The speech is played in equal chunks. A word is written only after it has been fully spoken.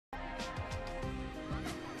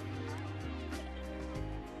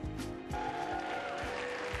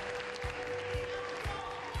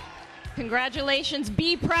Congratulations.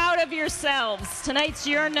 Be proud of yourselves. Tonight's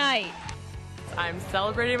your night. I'm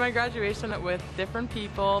celebrating my graduation with different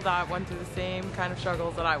people that went through the same kind of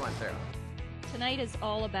struggles that I went through. Tonight is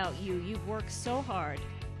all about you. You've worked so hard,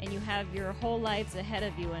 and you have your whole lives ahead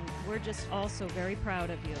of you, and we're just also very proud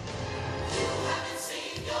of you.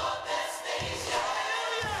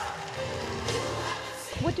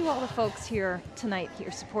 What do all the folks here tonight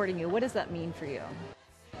here supporting you, what does that mean for you?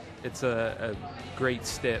 It's a great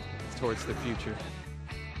step towards the future.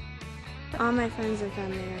 All my friends and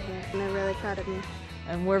family are here, and they're really proud of me.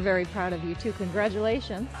 And we're very proud of you too.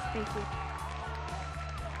 Congratulations. Thank you.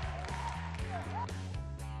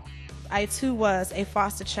 I too was a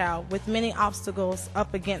foster child with many obstacles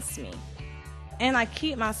up against me. And I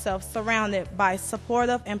keep myself surrounded by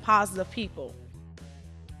supportive and positive people.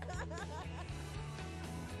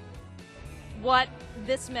 What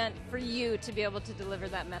this meant for you to be able to deliver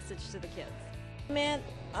that message to the kids? It meant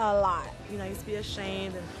a lot. You know, I used to be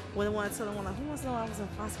ashamed and wouldn't want to tell them, like, who wants to know I was in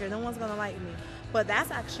foster care? No one's going to like me. But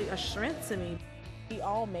that's actually a strength to me. We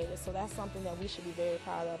all made it, so that's something that we should be very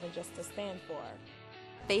proud of and just to stand for.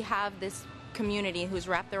 They have this community who's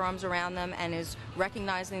wrapped their arms around them and is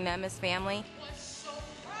recognizing them as family.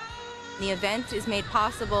 The event is made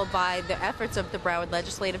possible by the efforts of the Broward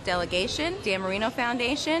Legislative Delegation, Dan Marino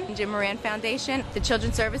Foundation, Jim Moran Foundation, the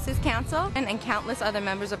Children's Services Council, and countless other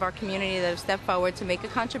members of our community that have stepped forward to make a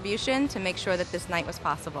contribution to make sure that this night was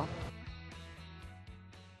possible.